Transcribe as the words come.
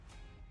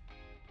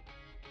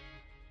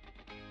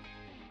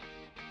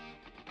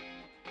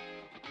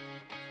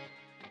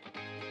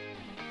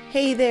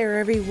Hey there,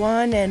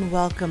 everyone, and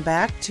welcome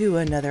back to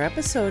another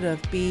episode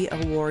of Be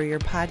a Warrior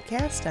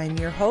podcast. I'm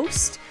your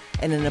host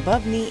and an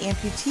above-knee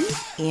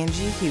amputee,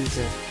 Angie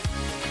Huser.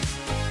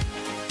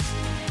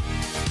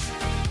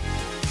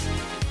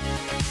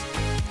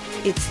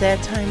 It's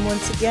that time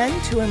once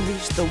again to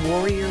unleash the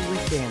warrior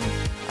within.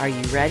 Are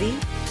you ready?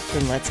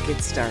 Then let's get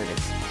started.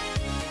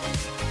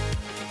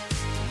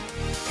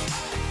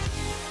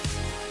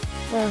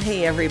 Well,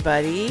 hey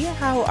everybody,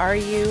 how are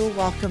you?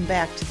 Welcome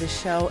back to the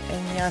show.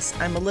 And yes,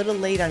 I'm a little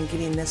late on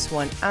getting this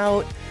one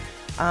out.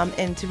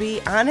 And to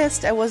be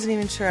honest, I wasn't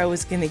even sure I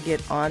was going to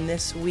get on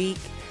this week.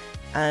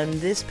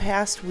 This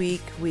past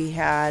week, we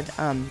had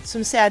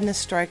some sadness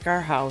strike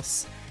our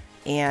house.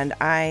 And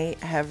I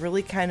have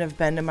really kind of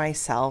been to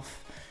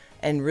myself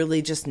and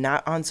really just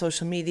not on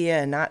social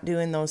media and not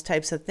doing those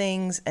types of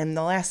things. And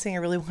the last thing I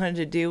really wanted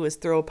to do was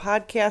throw a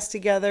podcast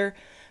together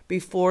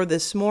before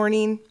this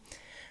morning.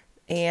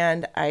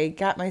 And I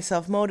got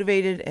myself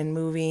motivated and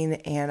moving,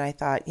 and I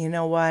thought, you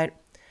know what,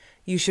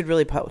 you should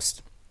really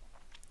post.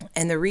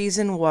 And the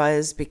reason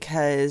was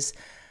because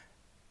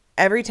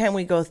every time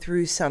we go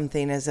through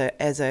something as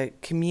a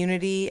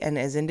community and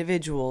as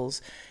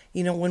individuals,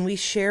 you know, when we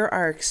share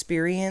our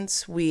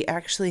experience, we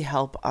actually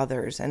help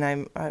others. And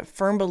I'm a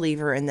firm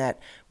believer in that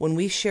when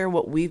we share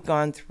what we've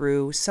gone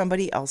through,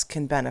 somebody else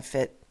can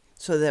benefit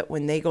so that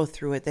when they go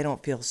through it, they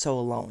don't feel so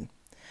alone.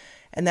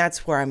 And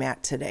that's where I'm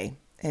at today.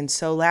 And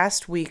so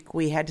last week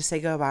we had to say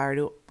goodbye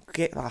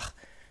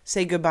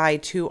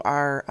to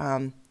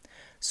our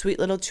sweet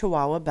little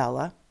Chihuahua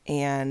Bella,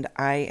 and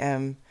I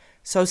am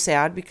so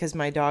sad because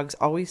my dogs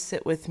always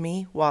sit with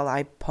me while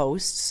I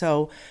post.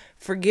 So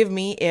forgive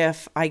me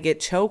if I get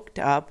choked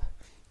up.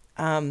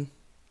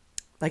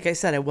 Like I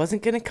said, I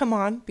wasn't going to come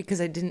on because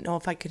I didn't know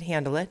if I could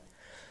handle it,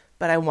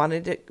 but I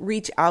wanted to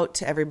reach out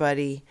to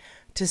everybody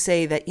to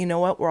say that, you know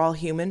what, we're all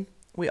human.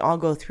 We all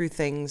go through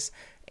things.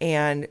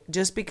 And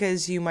just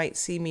because you might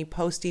see me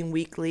posting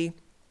weekly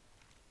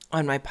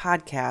on my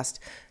podcast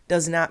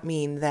does not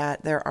mean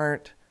that there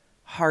aren't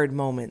hard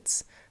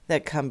moments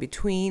that come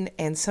between.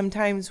 And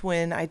sometimes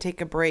when I take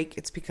a break,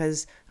 it's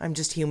because I'm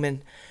just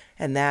human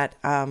and that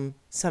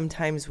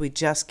sometimes we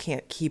just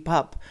can't keep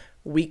up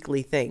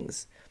weekly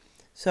things.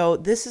 So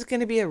this is going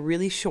to be a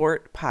really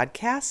short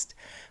podcast,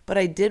 but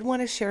I did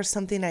want to share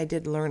something I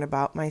did learn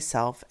about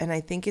myself, and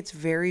I think it's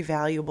very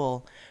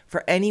valuable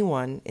for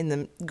anyone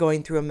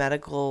going through a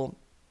medical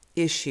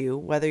issue,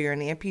 whether you're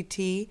an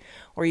amputee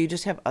or you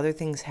just have other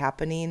things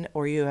happening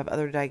or you have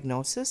other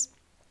diagnosis.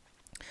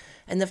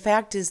 And the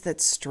fact is that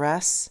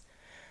stress,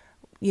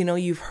 you know,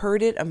 you've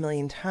heard it a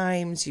million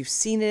times, you've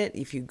seen it.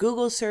 If you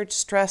Google search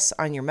stress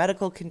on your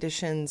medical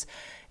conditions,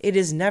 it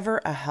is never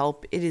a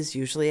help. It is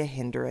usually a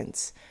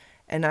hindrance.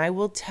 And I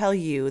will tell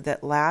you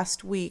that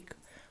last week,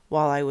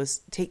 while I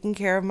was taking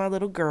care of my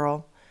little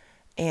girl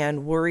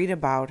and worried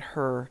about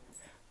her,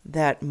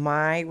 that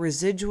my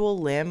residual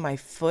limb, my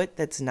foot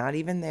that's not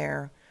even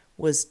there,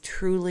 was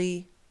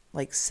truly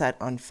like set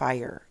on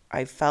fire.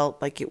 I felt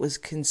like it was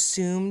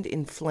consumed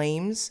in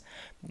flames,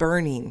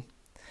 burning.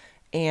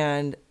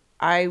 And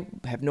I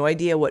have no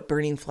idea what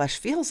burning flesh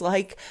feels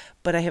like,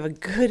 but I have a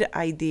good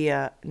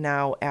idea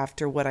now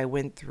after what I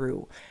went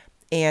through.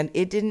 And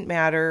it didn't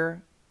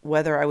matter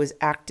whether I was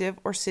active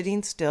or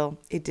sitting still.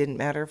 It didn't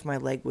matter if my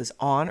leg was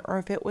on or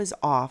if it was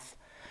off.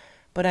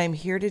 But I'm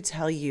here to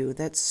tell you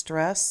that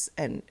stress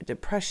and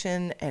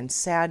depression and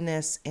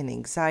sadness and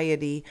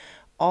anxiety,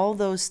 all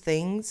those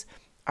things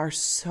are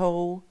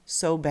so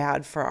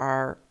bad for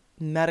our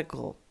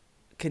medical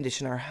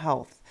condition, our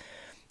health.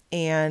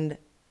 And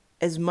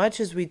as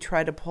much as we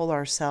try to pull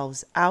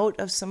ourselves out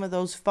of some of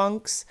those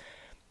funks,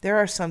 there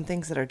are some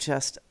things that are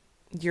just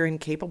you're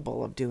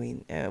incapable of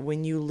doing.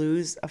 When you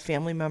lose a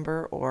family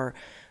member or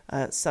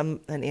an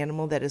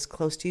animal that is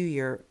close to you,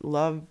 your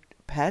loved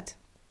pet,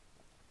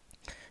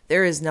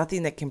 there is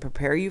nothing that can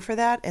prepare you for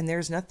that, and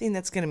there's nothing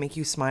that's going to make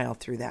you smile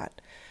through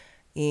that.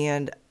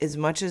 And as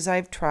much as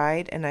I've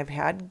tried, and I've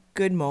had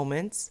good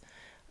moments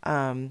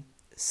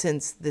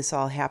since this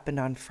all happened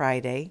on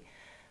Friday,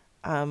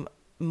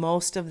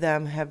 most of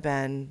them have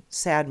been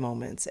sad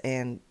moments.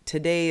 And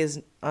today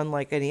is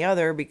unlike any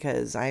other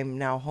because I'm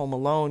now home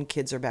alone.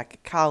 Kids are back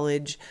at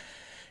college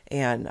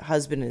and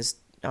husband is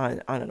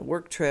on a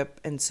work trip.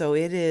 And so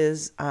it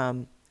is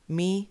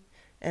me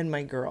and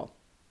my girl,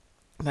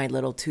 my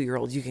little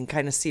 2-year-old. You can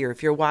kind of see her.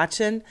 If you're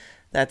watching,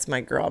 that's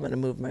my girl. I'm going to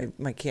move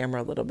my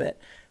camera a little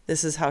bit.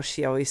 This is how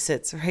she always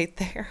sits right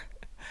there.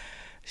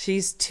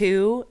 She's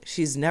 2.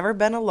 She's never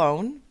been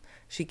alone.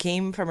 She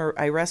came from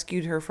I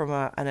rescued her from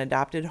an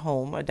adoptive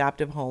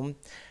home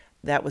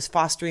that was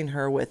fostering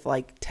her with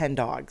like 10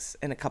 dogs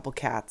and a couple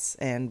cats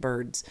and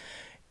birds.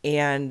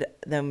 And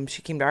then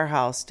she came to our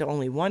house to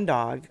only 1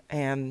 dog.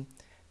 And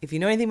if you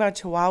know anything about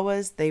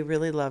Chihuahuas, they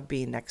really love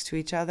being next to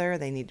each other.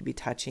 They need to be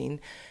touching.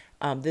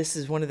 This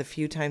is one of the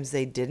few times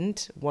they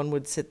didn't. One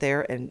would sit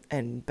there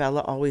and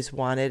Bella always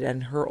wanted,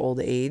 and her old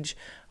age,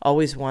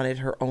 always wanted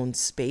her own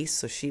space.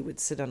 So she would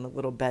sit on a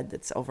little bed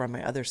that's over on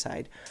my other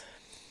side.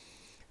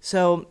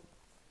 So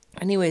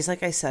anyways,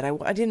 like I said,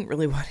 I didn't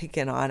really want to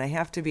get on. I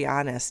have to be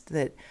honest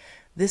that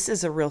this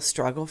is a real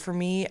struggle for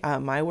me.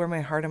 I wear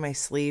my heart on my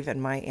sleeve,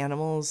 and my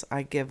animals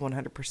I give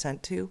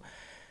 100% to.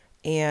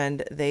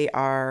 And they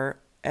are,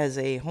 as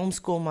a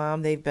homeschool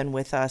mom, they've been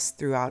with us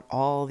throughout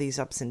all these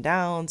ups and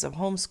downs of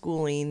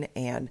homeschooling.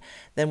 And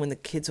then when the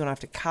kids went off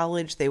to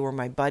college, they were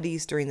my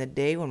buddies during the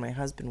day when my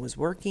husband was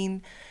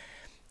working.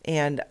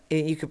 And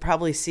you could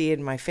probably see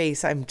in my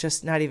face, I'm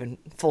just not even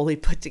fully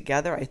put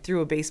together. I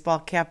threw a baseball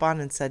cap on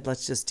and said,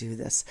 let's just do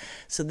this.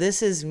 So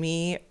this is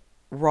me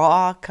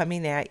raw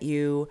coming at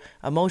you,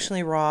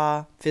 emotionally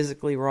raw,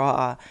 physically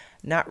raw,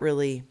 not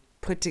really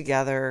put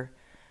together.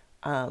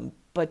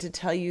 But to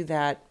tell you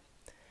that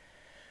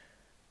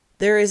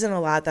there isn't a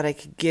lot that I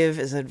could give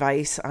as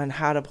advice on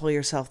how to pull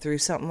yourself through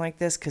something like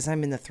this, because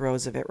I'm in the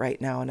throes of it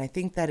right now. And I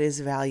think that is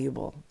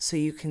valuable. So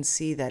you can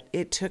see that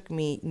it took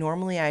me,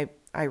 normally I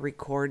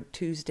record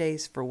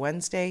Tuesdays for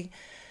Wednesday.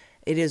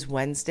 It is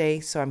Wednesday,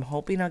 so I'm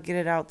hoping I'll get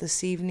it out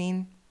this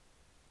evening.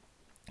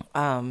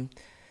 And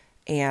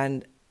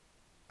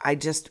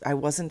I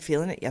wasn't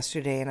feeling it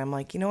yesterday, and I'm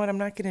like, you know what, I'm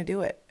not going to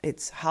do it.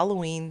 It's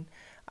Halloween.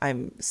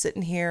 I'm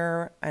sitting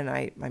here, and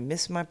I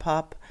miss my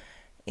pup,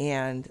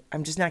 and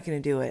I'm just not going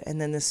to do it.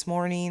 And then this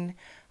morning,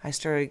 I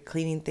started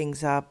cleaning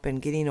things up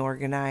and getting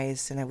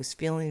organized, and I was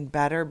feeling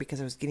better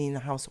because I was getting the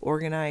house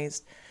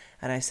organized.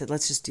 And I said,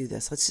 let's just do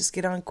this. Let's just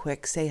get on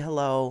quick, say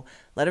hello,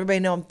 let everybody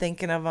know I'm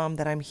thinking of them,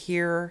 that I'm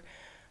here,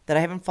 that I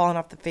haven't fallen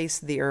off the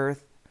face of the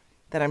earth,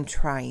 that I'm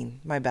trying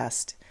my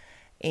best.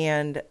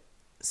 And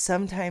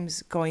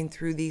sometimes going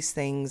through these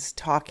things,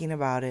 talking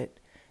about it,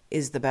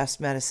 is the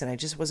best medicine. I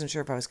just wasn't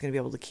sure if I was going to be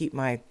able to keep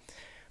my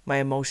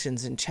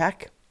emotions in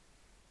check.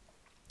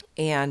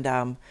 And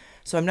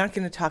so I'm not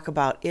going to talk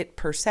about it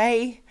per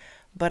se,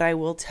 but I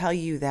will tell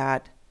you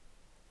that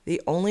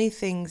the only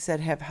things that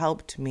have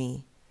helped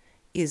me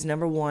is,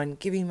 number one,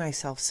 giving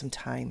myself some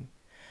time.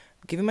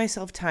 Giving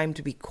myself time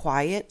to be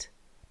quiet,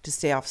 to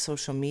stay off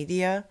social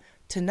media,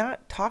 to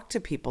not talk to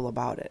people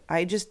about it.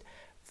 I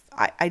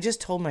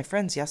just told my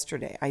friends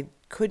yesterday, I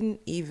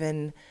couldn't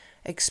even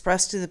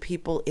express to the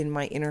people in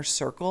my inner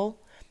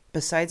circle,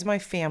 besides my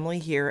family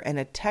here and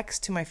a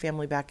text to my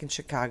family back in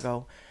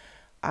Chicago,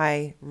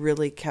 I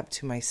really kept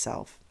to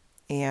myself.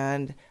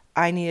 And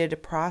I needed to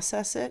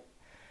process it.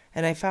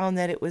 And I found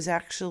that it was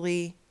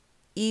actually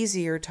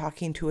easier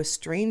talking to a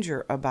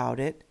stranger about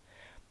it.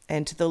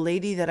 And to the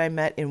lady that I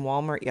met in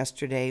Walmart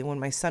yesterday when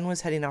my son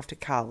was heading off to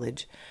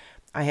college,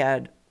 I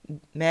had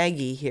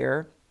Maggie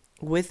here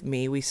with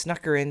me. We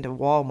snuck her into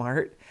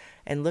Walmart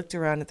and looked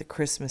around at the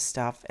Christmas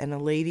stuff, and a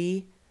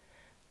lady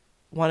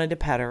wanted to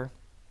pet her.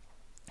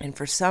 And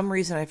for some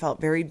reason, I felt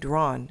very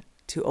drawn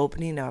to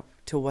opening up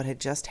to what had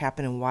just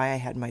happened and why I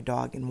had my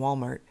dog in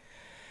Walmart.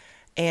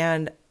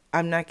 And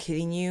I'm not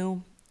kidding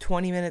you,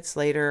 20 minutes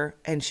later,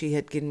 and she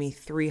had given me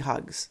 3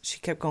 hugs. She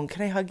kept going,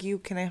 can I hug you?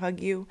 Can I hug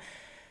you?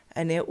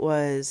 And it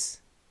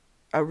was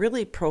a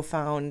really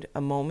profound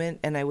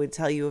moment, and I would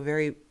tell you a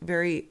very,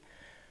 very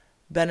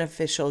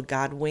beneficial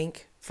God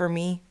wink for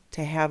me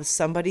to have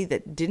somebody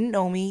that didn't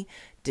know me,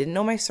 didn't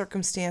know my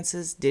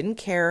circumstances, didn't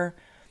care,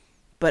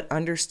 but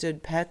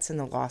understood pets and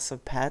the loss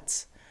of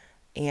pets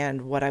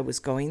and what I was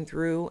going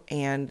through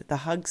and the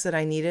hugs that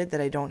I needed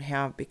that I don't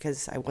have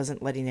because I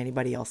wasn't letting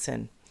anybody else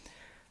in.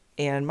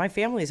 And my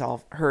family's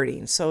all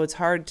hurting, so it's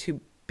hard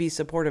to be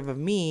supportive of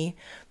me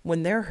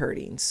when they're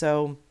hurting.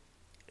 So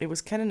it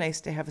was kind of nice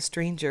to have a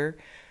stranger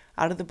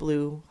out of the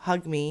blue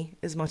hug me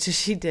as much as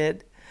she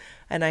did.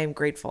 And I am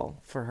grateful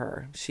for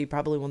her. She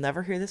probably will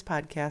never hear this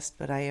podcast,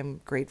 but I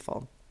am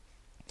grateful.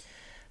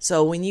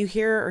 So when you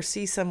hear or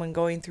see someone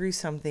going through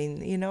something,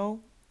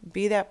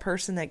 be that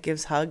person that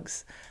gives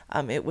hugs.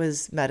 It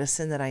was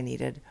medicine that I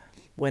needed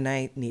when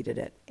I needed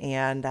it.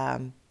 And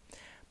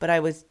but I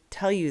would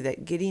tell you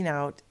that getting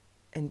out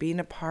and being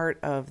a part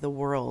of the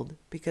world,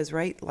 because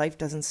life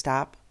doesn't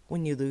stop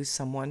when you lose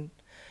someone.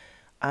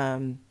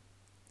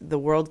 The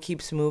world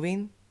keeps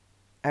moving.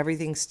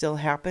 Everything still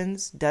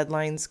happens.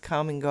 Deadlines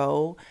come and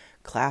go.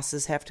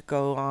 Classes have to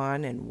go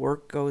on, and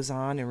work goes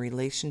on, and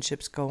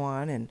relationships go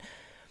on,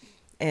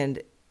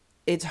 and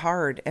it's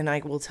hard. And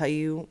I will tell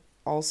you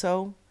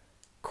also,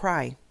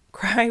 cry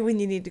when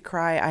you need to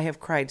cry. I have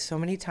cried so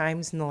many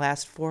times in the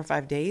last 4 or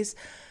 5 days,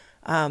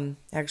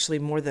 actually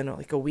more than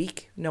like a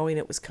week, knowing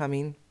it was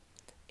coming.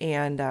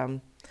 And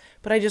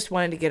but I just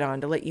wanted to get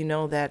on to let you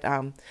know that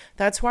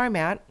that's where I'm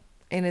at,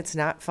 and it's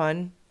not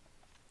fun.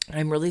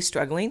 I'm really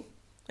struggling.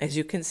 As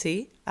you can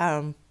see,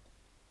 I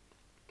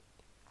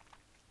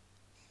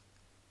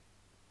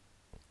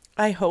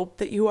hope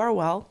that you are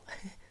well.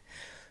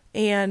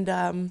 And,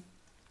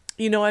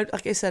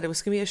 like I said, it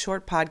was going to be a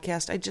short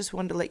podcast. I just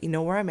wanted to let you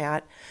know where I'm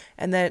at.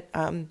 And that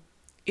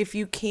if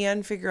you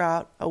can figure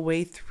out a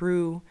way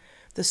through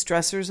the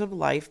stressors of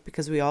life,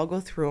 because we all go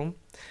through them.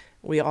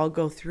 We all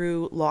go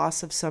through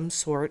loss of some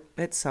sort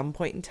at some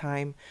point in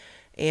time.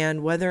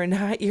 And whether or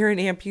not you're an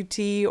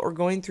amputee or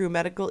going through a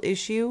medical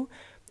issue,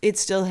 it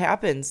still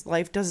happens.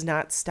 Life does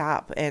not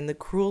stop. And the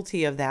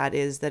cruelty of that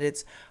is that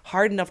it's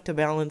hard enough to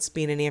balance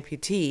being an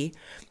amputee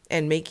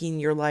and making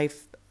your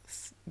life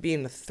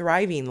being a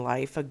thriving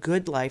life, a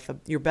good life,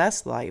 your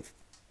best life,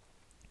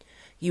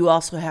 you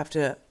also have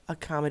to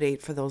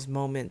accommodate for those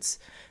moments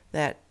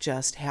that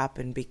just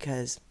happen,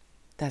 because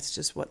that's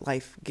just what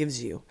life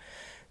gives you.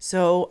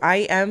 So I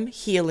am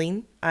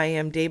healing. I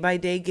am day by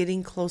day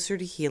getting closer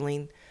to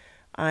healing.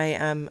 I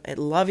am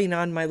loving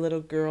on my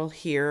little girl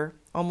here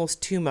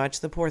almost too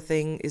much. The poor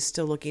thing is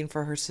still looking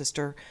for her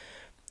sister.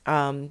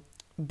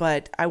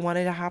 But I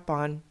wanted to hop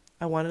on.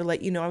 I wanted to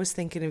let you know I was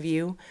thinking of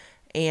you.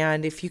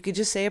 And if you could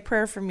just say a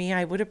prayer for me,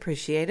 I would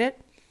appreciate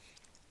it.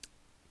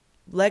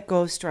 Let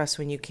go of stress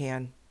when you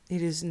can.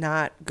 It is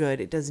not good.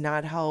 It does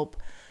not help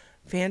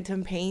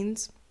phantom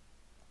pains.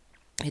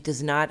 It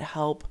does not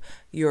help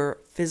your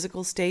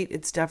physical state.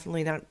 It's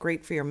definitely not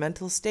great for your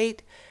mental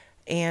state.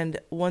 And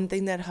one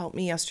thing that helped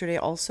me yesterday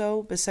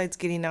also, besides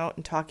getting out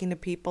and talking to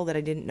people that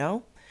I didn't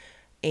know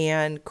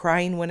and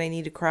crying when I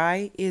need to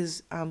cry,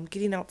 is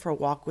getting out for a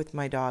walk with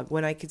my dog.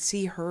 When I could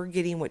see her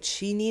getting what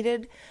she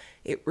needed,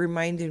 it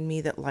reminded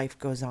me that life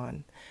goes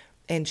on.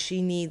 And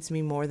she needs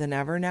me more than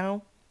ever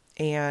now.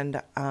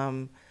 And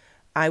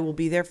I will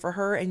be there for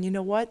her. And you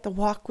know what? The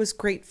walk was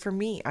great for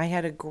me. I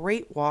had a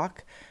great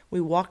walk.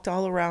 We walked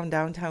all around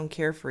downtown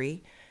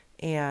Carefree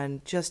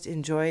and just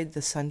enjoyed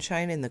the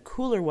sunshine and the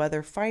cooler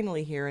weather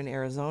finally here in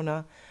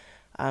Arizona.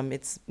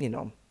 It's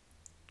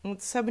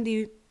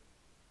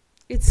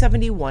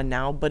 71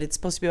 now, but it's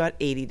supposed to be about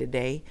 80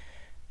 today.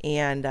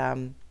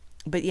 And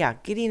but yeah,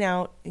 getting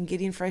out and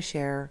getting fresh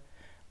air,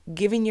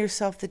 giving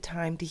yourself the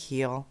time to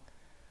heal,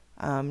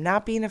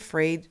 not being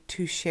afraid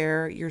to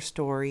share your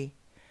story,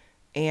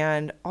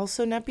 and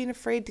also not being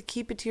afraid to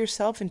keep it to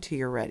yourself until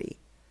you're ready.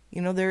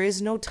 There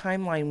is no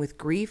timeline with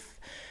grief.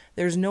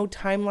 There's no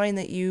timeline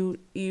that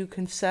you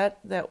can set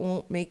that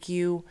won't make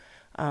you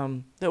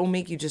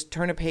just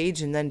turn a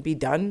page and then be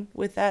done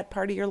with that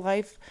part of your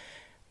life.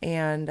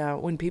 And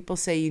when people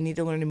say you need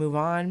to learn to move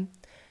on,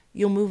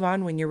 you'll move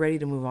on when you're ready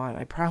to move on.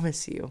 I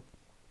promise you.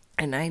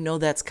 And I know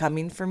that's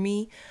coming for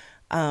me.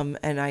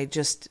 And I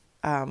just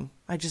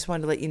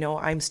wanted to let you know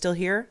I'm still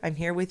here. I'm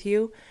here with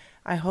you.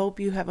 I hope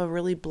you have a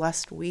really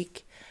blessed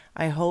week.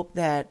 I hope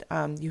that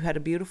you had a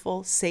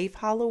beautiful, safe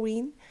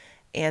Halloween,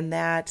 and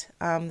that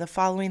the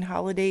following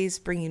holidays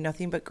bring you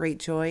nothing but great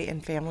joy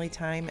and family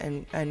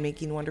time and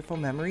making wonderful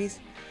memories.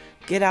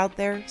 Get out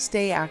there,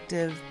 stay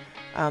active,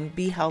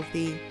 be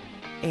healthy,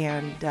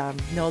 and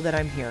know that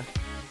I'm here.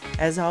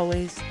 As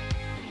always,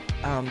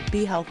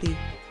 be healthy,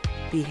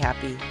 be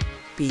happy,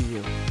 be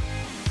you.